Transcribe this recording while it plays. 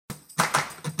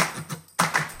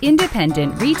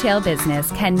Independent retail business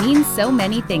can mean so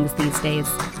many things these days.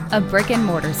 A brick and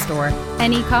mortar store,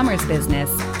 an e-commerce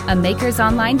business, a maker's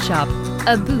online shop,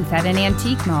 a booth at an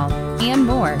antique mall, and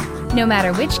more. No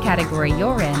matter which category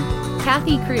you're in,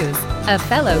 Kathy Cruz, a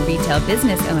fellow retail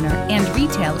business owner and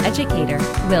retail educator,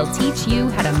 will teach you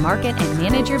how to market and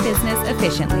manage your business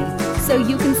efficiently so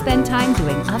you can spend time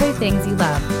doing other things you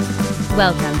love.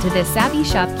 Welcome to the Savvy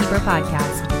Shopkeeper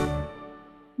Podcast.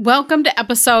 Welcome to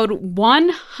episode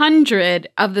 100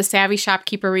 of the Savvy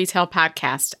Shopkeeper Retail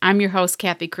Podcast. I'm your host,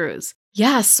 Kathy Cruz.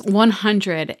 Yes,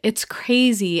 100. It's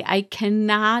crazy. I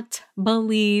cannot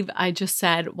believe I just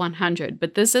said 100,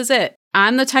 but this is it.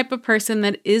 I'm the type of person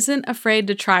that isn't afraid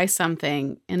to try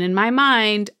something. And in my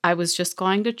mind, I was just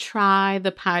going to try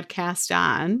the podcast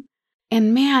on.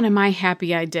 And man, am I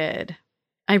happy I did.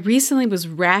 I recently was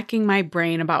racking my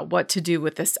brain about what to do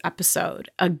with this episode.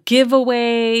 A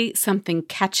giveaway, something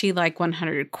catchy like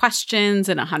 100 questions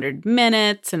in 100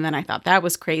 minutes, and then I thought that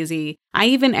was crazy. I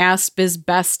even asked biz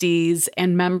besties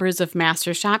and members of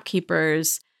Master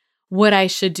Shopkeepers what I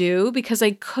should do because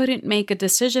I couldn't make a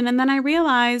decision, and then I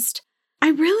realized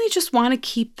I really just want to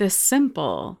keep this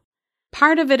simple.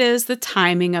 Part of it is the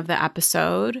timing of the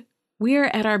episode. We're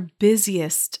at our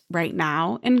busiest right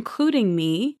now, including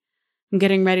me. I'm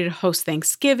getting ready to host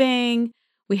Thanksgiving.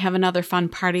 We have another fun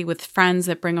party with friends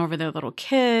that bring over their little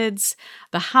kids,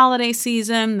 the holiday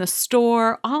season, the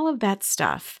store, all of that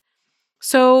stuff.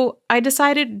 So I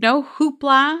decided no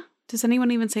hoopla. Does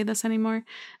anyone even say this anymore?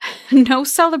 No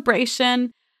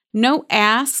celebration, no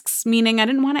asks, meaning I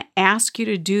didn't want to ask you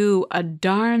to do a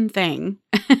darn thing.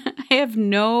 I have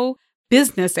no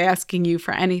business asking you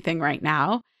for anything right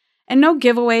now, and no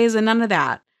giveaways and none of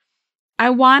that. I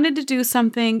wanted to do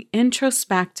something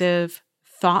introspective,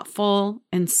 thoughtful,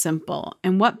 and simple.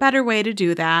 And what better way to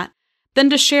do that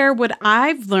than to share what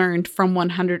I've learned from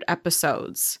 100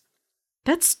 episodes?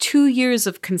 That's 2 years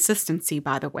of consistency,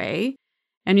 by the way.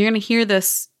 And you're going to hear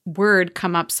this word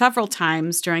come up several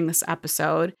times during this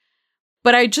episode.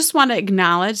 But I just want to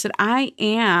acknowledge that I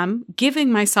am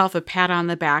giving myself a pat on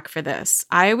the back for this.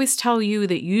 I always tell you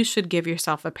that you should give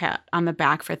yourself a pat on the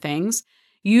back for things.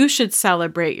 You should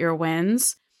celebrate your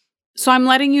wins. So I'm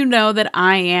letting you know that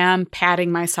I am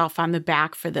patting myself on the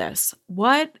back for this.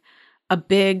 What a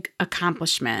big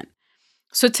accomplishment.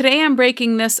 So today I'm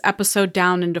breaking this episode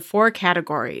down into 4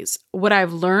 categories. What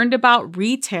I've learned about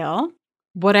retail,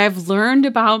 what I've learned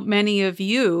about many of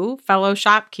you, fellow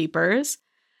shopkeepers,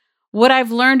 what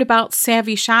I've learned about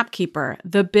Savvy Shopkeeper,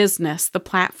 the business, the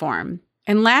platform,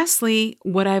 and lastly,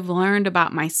 what I've learned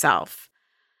about myself.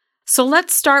 So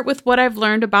let's start with what I've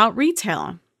learned about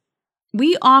retail.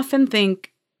 We often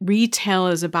think retail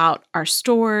is about our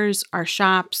stores, our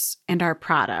shops, and our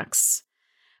products.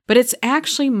 But it's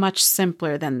actually much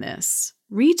simpler than this.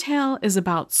 Retail is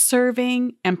about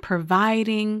serving and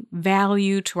providing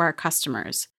value to our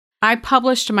customers. I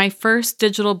published my first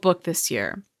digital book this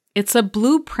year. It's a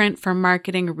blueprint for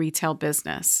marketing a retail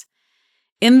business.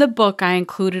 In the book, I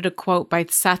included a quote by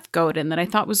Seth Godin that I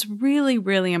thought was really,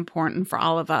 really important for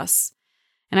all of us.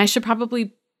 And I should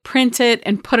probably print it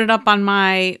and put it up on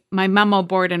my memo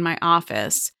board in my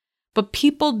office. But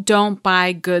people don't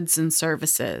buy goods and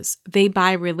services. They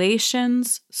buy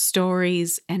relations,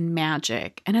 stories, and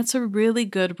magic. And it's a really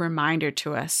good reminder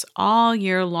to us all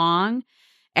year long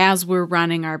as we're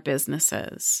running our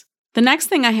businesses. The next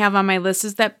thing I have on my list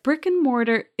is that brick and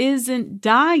mortar isn't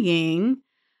dying,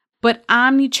 but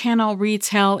omnichannel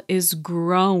retail is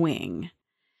growing.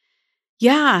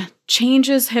 Yeah,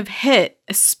 changes have hit,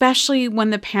 especially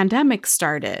when the pandemic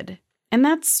started. And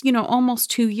that's, almost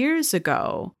 2 years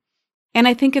ago. And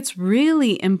I think it's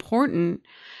really important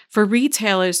for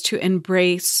retailers to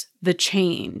embrace the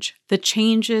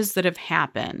changes that have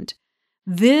happened.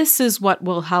 This is what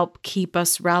will help keep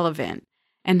us relevant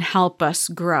and help us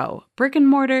grow. Brick and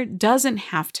mortar doesn't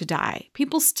have to die.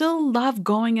 People still love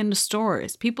going into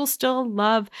stores. People still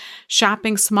love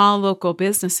shopping small local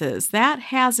businesses. That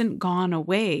hasn't gone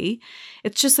away.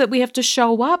 It's just that we have to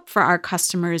show up for our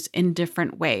customers in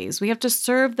different ways. We have to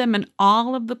serve them in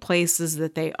all of the places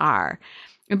that they are.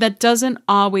 And that doesn't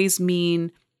always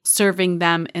mean serving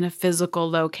them in a physical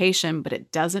location, but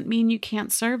it doesn't mean you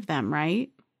can't serve them,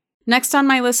 right? Next on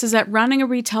my list is that running a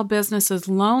retail business is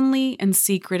lonely and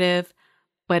secretive,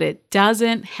 but it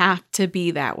doesn't have to be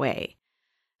that way.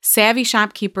 Savvy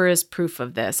Shopkeeper is proof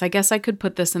of this. I guess I could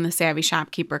put this in the Savvy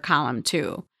Shopkeeper column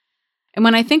too. And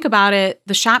when I think about it,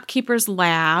 the Shopkeepers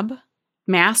Lab,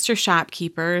 Master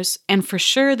Shopkeepers, and for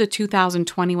sure the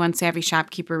 2021 Savvy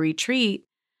Shopkeeper Retreat,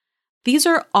 these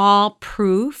are all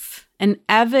proof and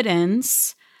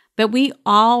evidence that we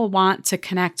all want to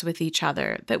connect with each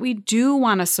other, that we do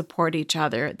want to support each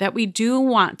other, that we do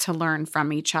want to learn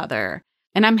from each other.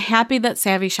 And I'm happy that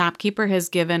Savvy Shopkeeper has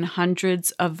given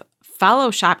hundreds of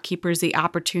fellow shopkeepers the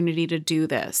opportunity to do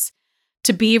this,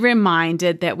 to be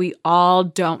reminded that we all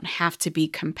don't have to be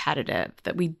competitive,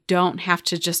 that we don't have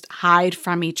to just hide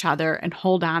from each other and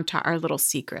hold on to our little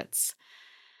secrets.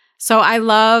 So I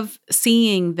love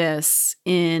seeing this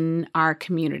in our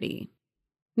community.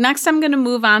 Next, I'm going to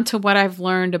move on to what I've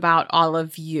learned about all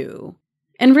of you.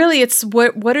 And really, it's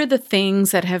what are the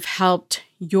things that have helped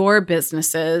your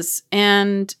businesses?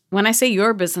 And when I say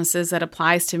your businesses, that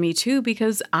applies to me too,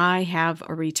 because I have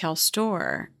a retail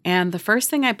store. And the first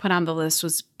thing I put on the list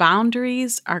was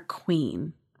boundaries are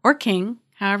queen or king,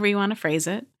 however you want to phrase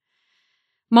it.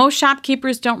 Most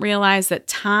shopkeepers don't realize that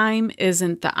time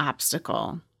isn't the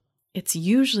obstacle. It's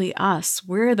usually us.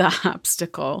 We're the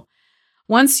obstacle.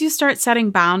 Once you start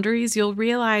setting boundaries, you'll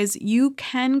realize you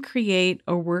can create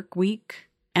a work week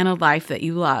and a life that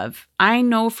you love. I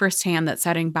know firsthand that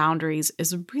setting boundaries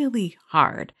is really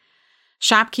hard.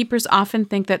 Shopkeepers often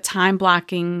think that time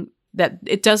blocking, that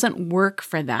it doesn't work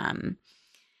for them.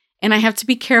 And I have to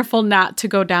be careful not to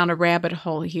go down a rabbit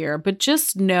hole here, but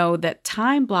just know that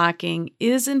time blocking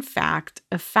is in fact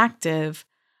effective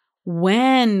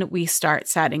when we start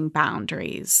setting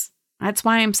boundaries. That's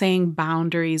why I'm saying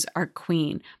boundaries are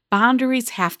queen. Boundaries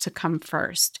have to come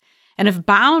first. And if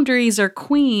boundaries are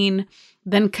queen,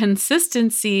 then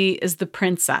consistency is the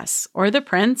princess or the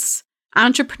prince.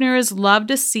 Entrepreneurs love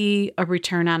to see a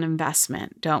return on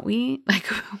investment, don't we? Like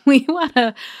we want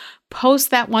to post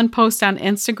that one post on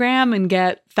Instagram and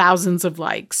get thousands of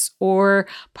likes, or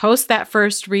post that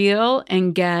first reel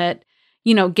and get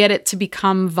it to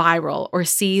become viral, or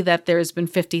see that there's been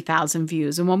 50,000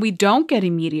 views. And when we don't get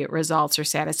immediate results or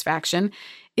satisfaction,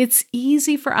 it's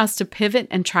easy for us to pivot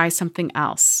and try something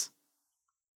else.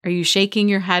 Are you shaking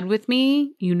your head with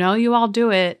me? You know you all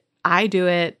do it. I do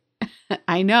it.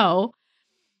 I know.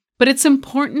 But it's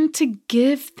important to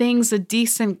give things a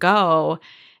decent go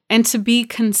and to be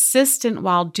consistent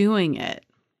while doing it.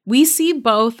 We see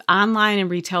both online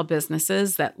and retail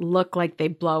businesses that look like they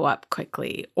blow up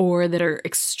quickly, or that are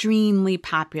extremely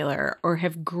popular or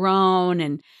have grown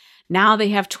and now they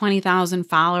have 20,000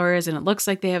 followers and it looks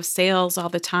like they have sales all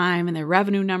the time and their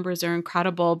revenue numbers are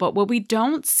incredible. But what we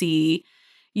don't see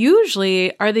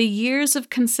usually are the years of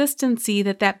consistency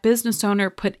that business owner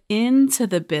put into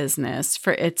the business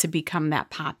for it to become that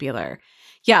popular.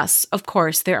 Yes, of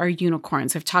course, there are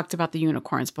unicorns. I've talked about the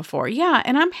unicorns before. Yeah,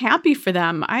 and I'm happy for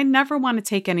them. I never want to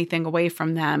take anything away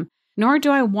from them, nor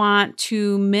do I want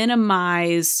to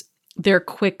minimize their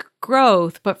quick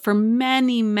growth. But for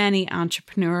many, many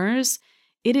entrepreneurs,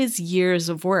 it is years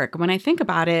of work. When I think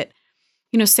about it,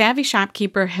 Savvy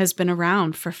Shopkeeper has been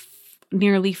around for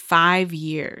nearly 5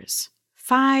 years.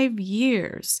 5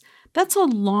 years. That's a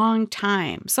long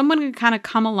time. Someone can kind of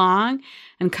come along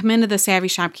and come into the Savvy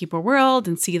Shopkeeper world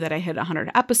and see that I hit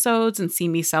 100 episodes and see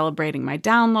me celebrating my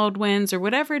download wins or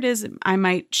whatever it is I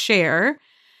might share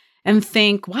and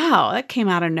think, wow, that came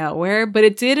out of nowhere. But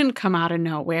it didn't come out of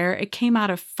nowhere. It came out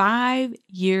of 5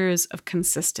 years of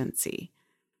consistency.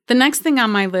 The next thing on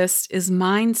my list is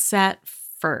mindset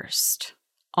first.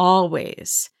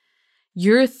 Always.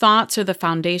 Your thoughts are the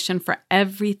foundation for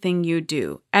everything you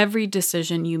do, every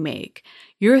decision you make.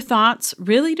 Your thoughts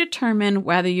really determine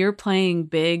whether you're playing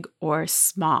big or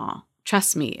small.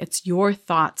 Trust me, it's your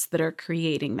thoughts that are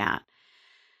creating that.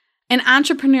 And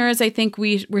entrepreneurs, I think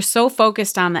we're so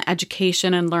focused on the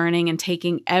education and learning and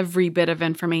taking every bit of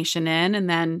information in, and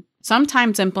then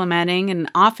sometimes implementing and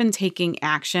often taking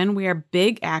action. We are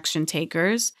big action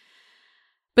takers.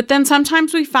 But then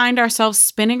sometimes we find ourselves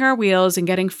spinning our wheels and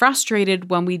getting frustrated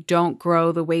when we don't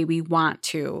grow the way we want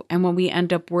to, and when we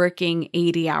end up working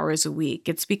 80 hours a week.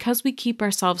 It's because we keep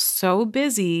ourselves so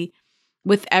busy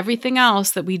with everything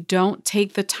else that we don't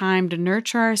take the time to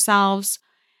nurture ourselves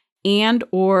and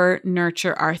or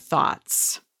nurture our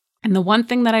thoughts. And the one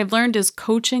thing that I've learned is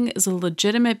coaching is a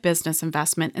legitimate business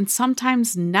investment and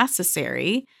sometimes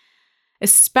necessary,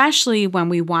 especially when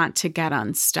we want to get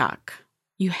unstuck.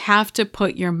 You have to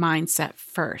put your mindset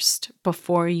first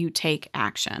before you take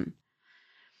action.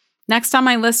 Next on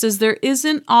my list is there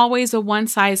isn't always a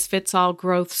one-size-fits-all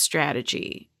growth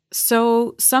strategy.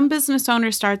 So some business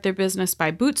owners start their business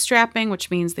by bootstrapping,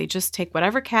 which means they just take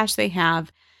whatever cash they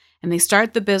have and they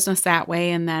start the business that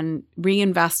way and then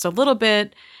reinvest a little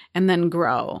bit and then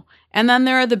grow. And then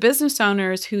there are the business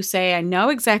owners who say, I know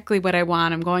exactly what I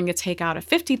want. I'm going to take out a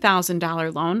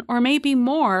 $50,000 loan or maybe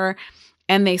more,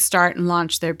 and they start and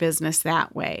launch their business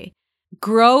that way.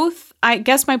 growth, I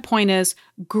guess my point is,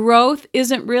 growth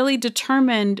isn't really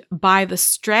determined by the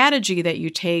strategy that you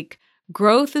take.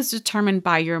 Growth is determined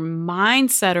by your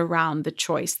mindset around the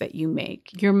choice that you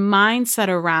make, your mindset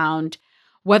around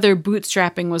whether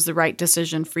bootstrapping was the right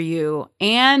decision for you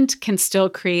and can still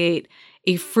create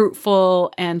a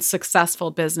fruitful and successful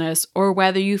business, or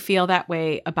whether you feel that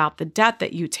way about the debt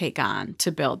that you take on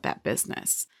to build that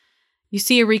business. You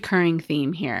see a recurring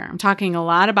theme here. I'm talking a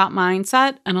lot about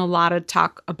mindset and a lot of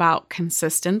talk about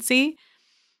consistency.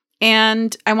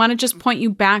 And I want to just point you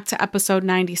back to episode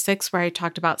 96 where I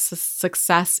talked about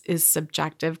success is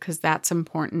subjective, because that's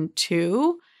important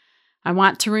too. I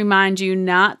want to remind you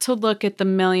not to look at the $1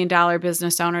 million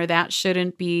business owner. That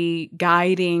shouldn't be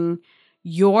guiding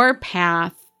your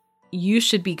path. You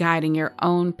should be guiding your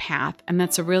own path. And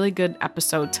that's a really good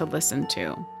episode to listen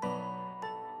to.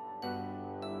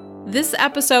 This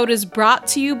episode is brought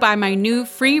to you by my new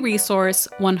free resource,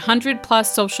 100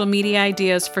 plus social media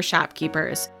ideas for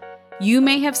shopkeepers. You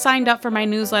may have signed up for my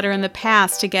newsletter in the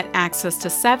past to get access to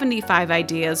 75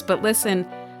 ideas, but listen,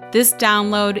 this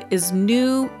download is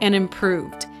new and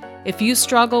improved. If you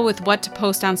struggle with what to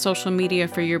post on social media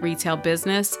for your retail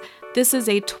business, this is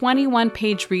a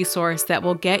 21-page resource that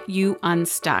will get you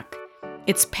unstuck.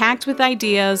 It's packed with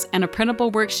ideas and a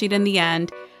printable worksheet in the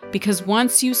end, because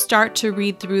once you start to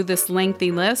read through this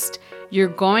lengthy list, you're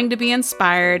going to be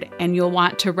inspired and you'll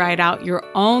want to write out your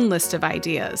own list of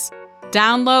ideas.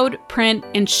 Download, print,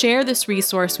 and share this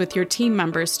resource with your team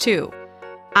members too.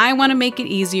 I want to make it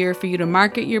easier for you to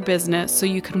market your business so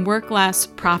you can work less,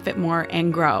 profit more,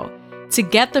 and grow. To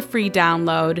get the free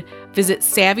download, visit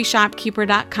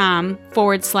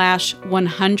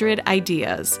savvyshopkeeper.com/100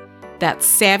 ideas.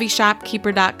 That's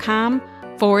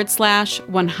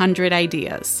savvyshopkeeper.com/100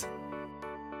 ideas.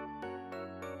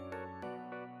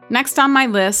 Next on my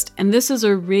list, and this is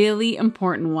a really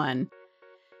important one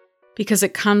because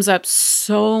it comes up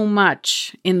so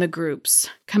much in the groups,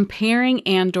 comparing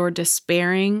and/or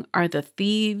despairing are the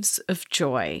thieves of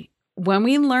joy. When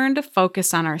we learn to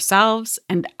focus on ourselves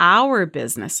and our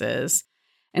businesses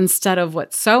instead of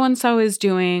what so-and-so is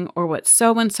doing or what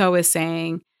so-and-so is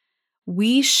saying,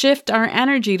 we shift our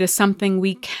energy to something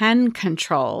we can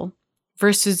control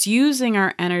versus using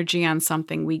our energy on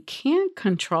something we can't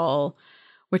control,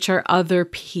 which are other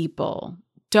people.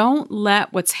 Don't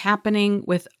let what's happening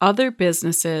with other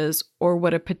businesses or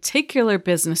what a particular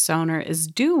business owner is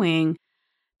doing,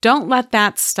 don't let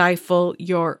that stifle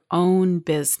your own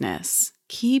business.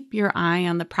 Keep your eye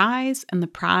on the prize, and the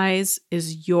prize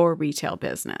is your retail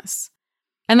business.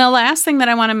 And the last thing that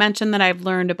I want to mention that I've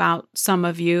learned about some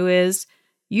of you is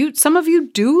some of you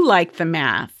do like the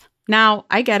math. Now,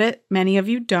 I get it. Many of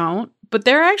you don't, but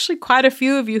there are actually quite a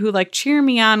few of you who cheer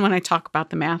me on when I talk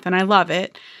about the math, and I love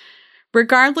it.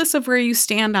 Regardless of where you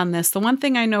stand on this, the one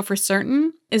thing I know for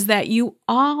certain is that you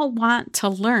all want to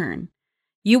learn.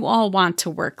 You all want to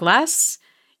work less.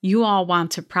 You all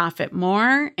want to profit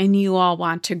more, and you all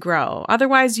want to grow.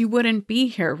 Otherwise, you wouldn't be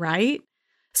here, right?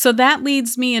 So that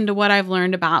leads me into what I've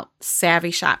learned about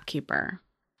Savvy Shopkeeper.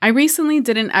 I recently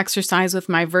did an exercise with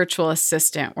my virtual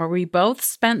assistant where we both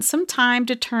spent some time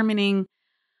determining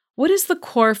what is the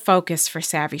core focus for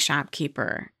Savvy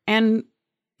Shopkeeper. And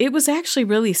it was actually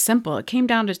really simple. It came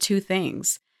down to two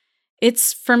things.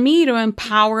 It's for me to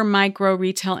empower micro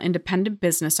retail independent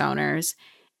business owners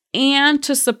and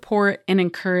to support and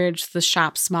encourage the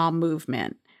Shop Small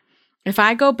movement. If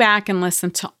I go back and listen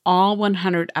to all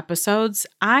 100 episodes,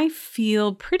 I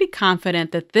feel pretty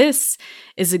confident that this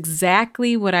is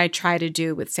exactly what I try to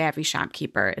do with Savvy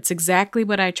Shopkeeper. It's exactly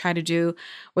what I try to do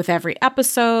with every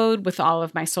episode, with all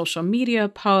of my social media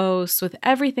posts, with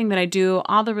everything that I do,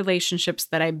 all the relationships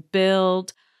that I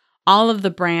build, all of the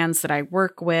brands that I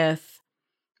work with.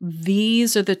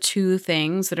 These are the two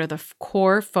things that are the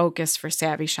core focus for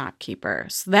Savvy Shopkeeper.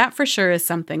 So that for sure is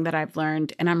something that I've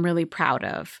learned and I'm really proud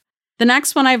of. The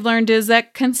next one I've learned is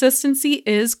that consistency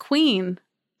is queen.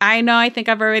 I know I think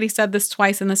I've already said this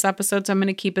twice in this episode, so I'm going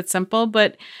to keep it simple.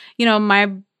 But,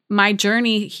 my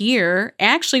journey here,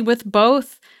 actually with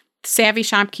both Savvy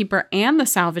Shopkeeper and the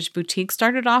Salvage Boutique,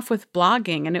 started off with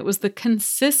blogging. And it was the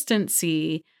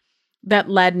consistency that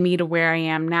led me to where I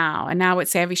am now. And now with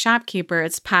Savvy Shopkeeper,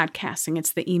 it's podcasting,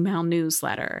 it's the email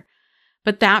newsletter.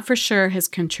 But that for sure has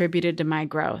contributed to my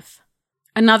growth.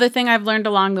 Another thing I've learned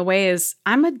along the way is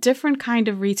I'm a different kind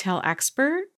of retail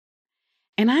expert,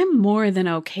 and I'm more than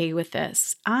okay with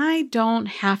this. I don't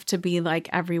have to be like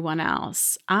everyone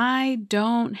else. I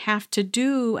don't have to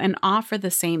do and offer the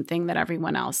same thing that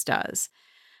everyone else does.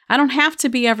 I don't have to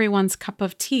be everyone's cup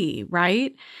of tea,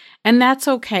 right? And that's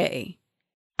okay.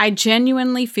 I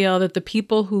genuinely feel that the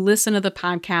people who listen to the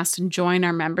podcast and join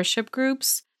our membership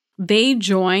groups, they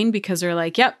join because they're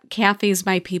like, yep, Kathy's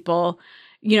my people.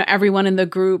 Everyone in the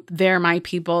group, they're my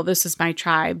people. This is my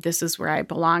tribe. This is where I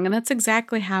belong. And that's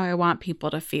exactly how I want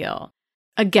people to feel.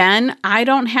 Again, I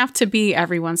don't have to be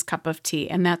everyone's cup of tea,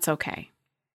 and that's okay.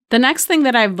 The next thing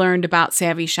that I've learned about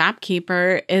Savvy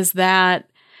Shopkeeper is that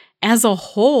as a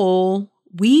whole,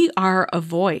 we are a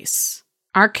voice.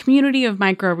 Our community of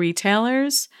micro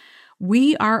retailers,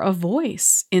 we are a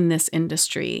voice in this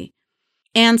industry.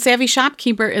 And Savvy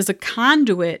Shopkeeper is a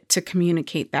conduit to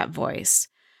communicate that voice.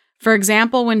 For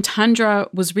example, when Tundra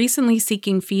was recently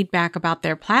seeking feedback about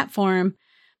their platform,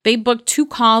 they booked 2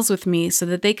 calls with me so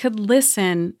that they could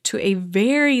listen to a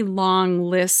very long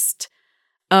list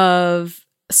of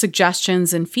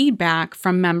suggestions and feedback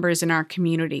from members in our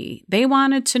community. They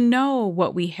wanted to know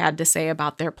what we had to say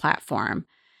about their platform.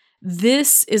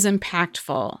 This is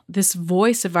impactful. This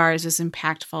voice of ours is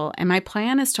impactful. And my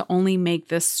plan is to only make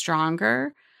this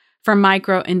stronger for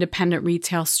micro independent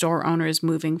retail store owners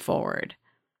moving forward.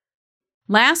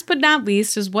 Last but not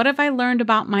least is what have I learned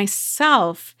about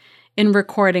myself in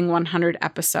recording 100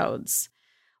 episodes?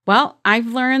 Well, I've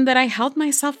learned that I held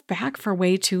myself back for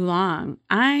way too long.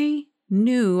 I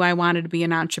knew I wanted to be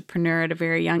an entrepreneur at a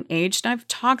very young age, and I've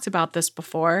talked about this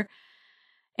before.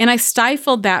 And I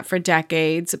stifled that for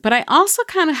decades, but I also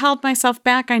kind of held myself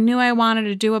back. I knew I wanted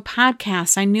to do a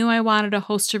podcast. I knew I wanted to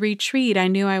host a retreat. I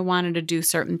knew I wanted to do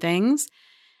certain things.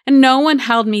 And no one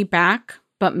held me back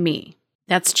but me.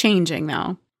 That's changing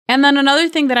though. And then another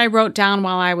thing that I wrote down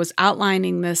while I was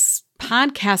outlining this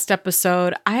podcast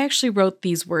episode, I actually wrote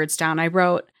these words down. I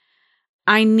wrote,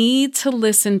 I need to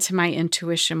listen to my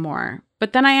intuition more.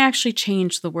 But then I actually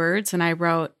changed the words and I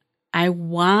wrote, I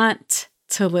want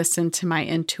to listen to my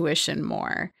intuition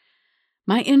more.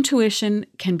 My intuition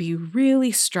can be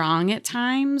really strong at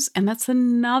times, and that's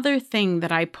another thing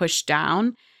that I push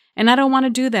down, and I don't want to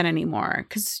do that anymore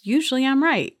because usually I'm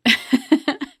right.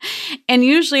 And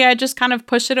usually I just kind of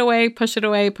push it away,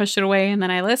 and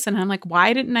then I listen. And I'm like,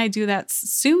 why didn't I do that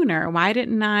sooner? Why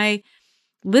didn't I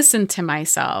listen to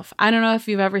myself? I don't know if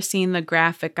you've ever seen the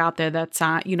graphic out there that's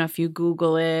on, if you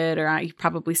Google it, or you've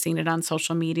probably seen it on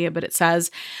social media, but it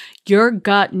says, your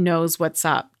gut knows what's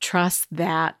up. Trust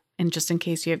that. And just in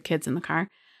case you have kids in the car,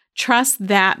 trust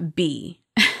that bee.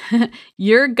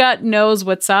 Your gut knows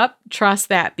what's up. Trust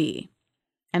that bee.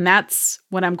 And that's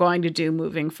what I'm going to do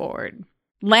moving forward.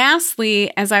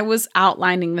 Lastly, as I was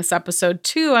outlining this episode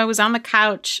too, I was on the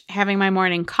couch having my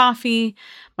morning coffee.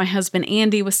 My husband,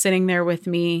 Andy, was sitting there with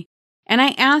me, and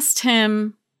I asked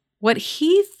him what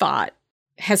he thought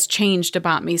has changed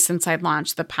about me since I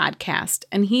launched the podcast.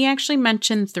 And he actually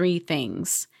mentioned 3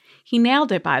 things. He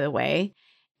nailed it, by the way.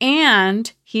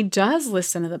 And he does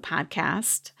listen to the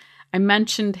podcast. I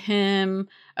mentioned him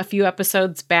a few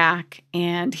episodes back,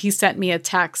 and he sent me a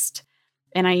text.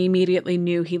 And I immediately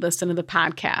knew he listened to the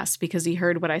podcast because he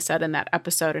heard what I said in that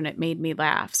episode and it made me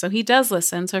laugh. So he does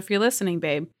listen. So if you're listening,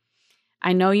 babe,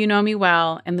 I know you know me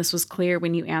well, and this was clear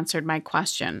when you answered my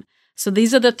question. So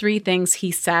these are the 3 things he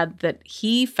said that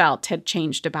he felt had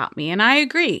changed about me, and I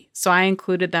agree. So I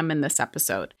included them in this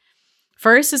episode.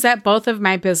 First is that both of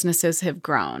my businesses have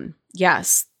grown.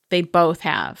 Yes, they both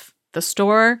have. The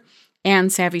store and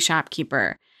Savvy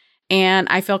Shopkeeper. And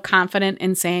I feel confident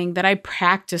in saying that I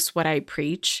practice what I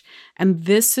preach. And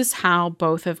this is how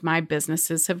both of my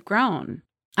businesses have grown.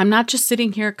 I'm not just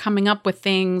sitting here coming up with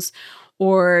things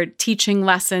or teaching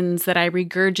lessons that I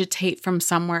regurgitate from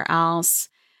somewhere else.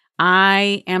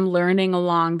 I am learning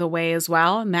along the way as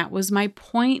well. And that was my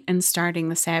point in starting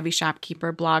the Savvy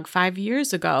Shopkeeper blog 5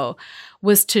 years ago,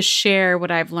 was to share what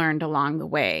I've learned along the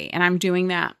way. And I'm doing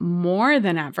that more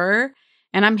than ever.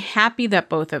 And I'm happy that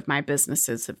both of my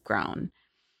businesses have grown.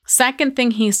 Second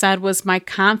thing he said was my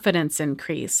confidence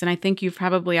increased. And I think you've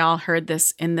probably all heard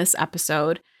this in this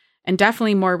episode, and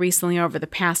definitely more recently over the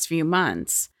past few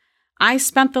months. I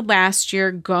spent the last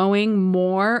year going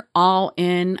more all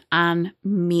in on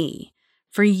me.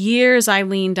 For years, I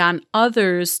leaned on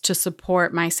others to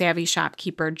support my Savvy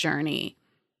Shopkeeper journey.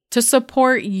 To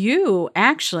support you,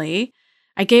 actually,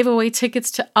 I gave away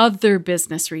tickets to other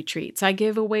business retreats. I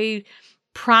gave away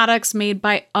products made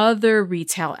by other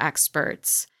retail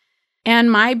experts.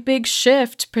 And my big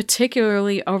shift,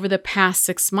 particularly over the past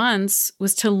 6 months,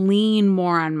 was to lean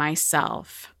more on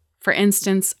myself. For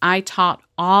instance, I taught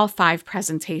all 5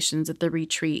 presentations at the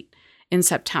retreat in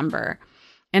September,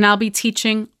 and I'll be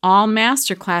teaching all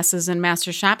masterclasses and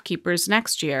master shopkeepers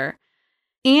next year.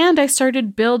 And I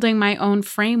started building my own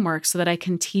framework so that I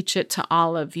can teach it to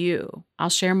all of you. I'll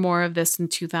share more of this in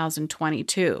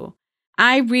 2022.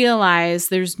 I realize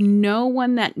there's no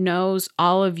one that knows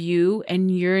all of you and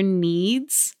your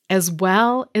needs as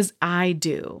well as I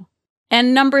do.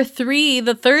 And number 3,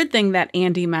 the third thing that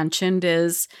Andy mentioned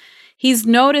is he's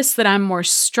noticed that I'm more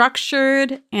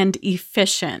structured and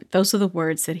efficient. Those are the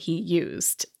words that he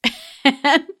used.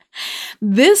 And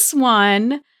this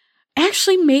one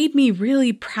actually made me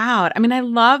really proud. I mean, I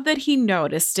love that he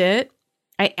noticed it.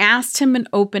 I asked him an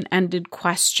open-ended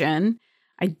question.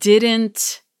 I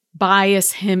didn't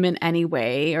bias him in any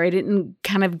way, or I didn't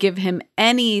kind of give him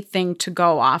anything to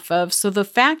go off of. So the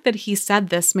fact that he said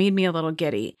this made me a little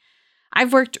giddy.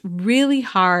 I've worked really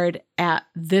hard at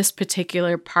this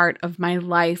particular part of my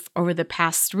life over the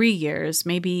past 3 years,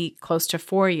 maybe close to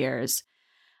 4 years.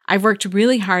 I've worked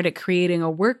really hard at creating a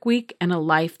work week and a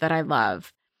life that I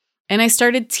love. And I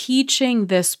started teaching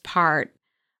this part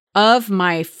of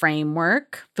my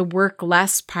framework, the work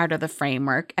less part of the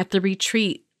framework, at the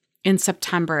retreat in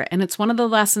September. And it's one of the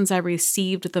lessons I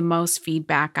received the most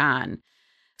feedback on.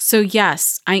 So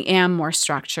yes, I am more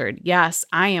structured. Yes,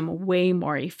 I am way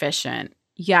more efficient.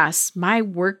 Yes, my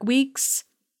work weeks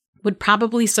would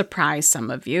probably surprise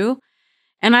some of you.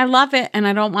 And I love it, and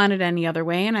I don't want it any other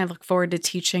way. And I look forward to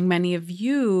teaching many of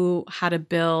you how to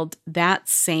build that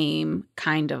same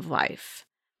kind of life.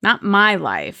 Not my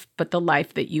life, but the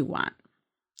life that you want.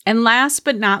 And last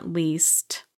but not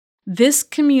least, this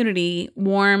community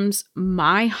warms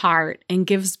my heart and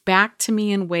gives back to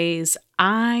me in ways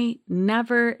I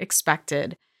never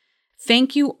expected.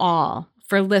 Thank you all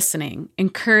for listening,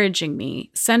 encouraging me,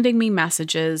 sending me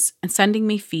messages, and sending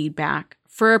me feedback,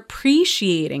 for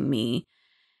appreciating me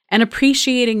and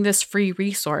appreciating this free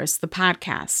resource, the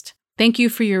podcast. Thank you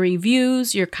for your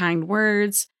reviews, your kind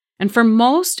words, and for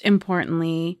most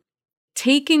importantly,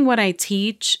 taking what I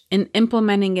teach and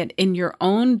implementing it in your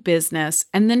own business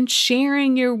and then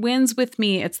sharing your wins with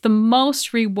me. It's the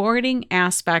most rewarding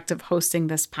aspect of hosting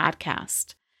this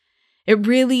podcast. It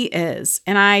really is.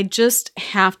 And I just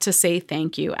have to say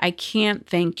thank you. I can't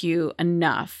thank you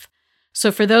enough.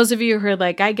 So for those of you who are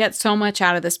like, I get so much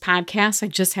out of this podcast, I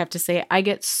just have to say I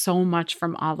get so much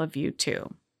from all of you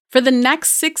too. For the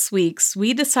next 6 weeks,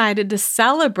 we decided to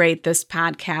celebrate this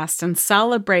podcast and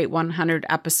celebrate 100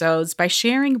 episodes by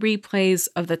sharing replays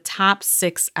of the top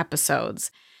 6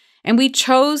 episodes. And we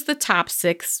chose the top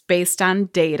 6 based on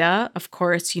data. Of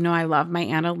course, you know I love my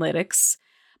analytics,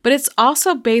 but it's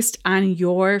also based on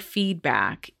your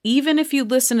feedback. Even if you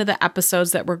listen to the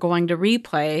episodes that we're going to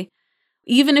replay,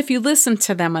 even if you listen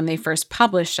to them when they first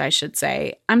published, I should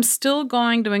say, I'm still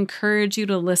going to encourage you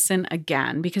to listen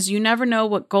again, because you never know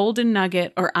what golden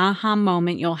nugget or aha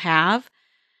moment you'll have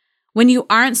when you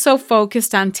aren't so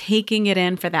focused on taking it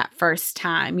in for that first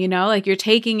time. You know, like you're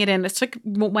taking it in. It's like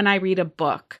when I read a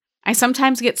book. I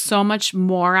sometimes get so much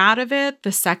more out of it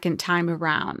the second time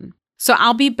around. So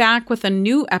I'll be back with a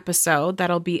new episode.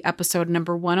 That'll be episode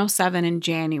number 107 in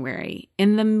January.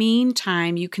 In the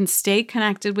meantime, you can stay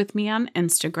connected with me on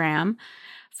Instagram.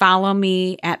 Follow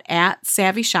me at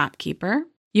Savvy Shopkeeper.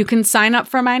 You can sign up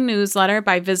for my newsletter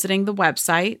by visiting the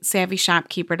website,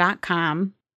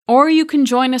 savvyshopkeeper.com. Or you can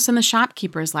join us in the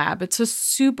Shopkeepers Lab. It's a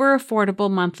super affordable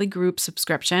monthly group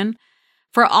subscription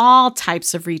for all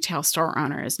types of retail store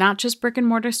owners, not just brick and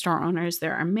mortar store owners.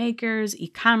 There are makers,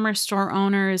 e-commerce store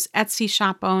owners, Etsy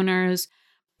shop owners,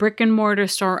 brick and mortar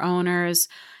store owners,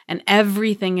 and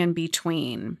everything in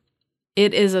between.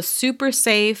 It is a super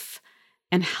safe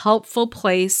and helpful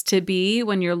place to be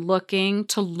when you're looking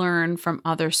to learn from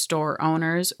other store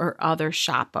owners or other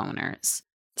shop owners.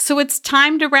 So it's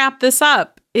time to wrap this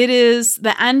up. It is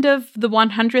the end of the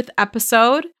 100th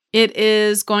episode. It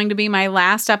is going to be my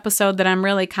last episode that I'm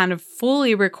really kind of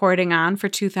fully recording on for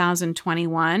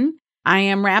 2021. I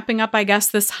am wrapping up, I guess,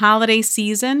 this holiday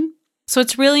season. So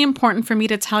it's really important for me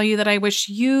to tell you that I wish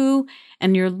you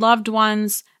and your loved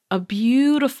ones a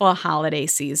beautiful holiday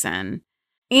season.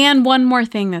 And one more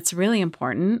thing that's really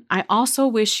important, I also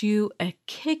wish you a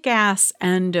kick-ass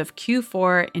end of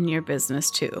Q4 in your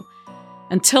business too.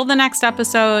 Until the next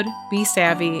episode, be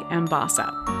savvy and boss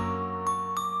up.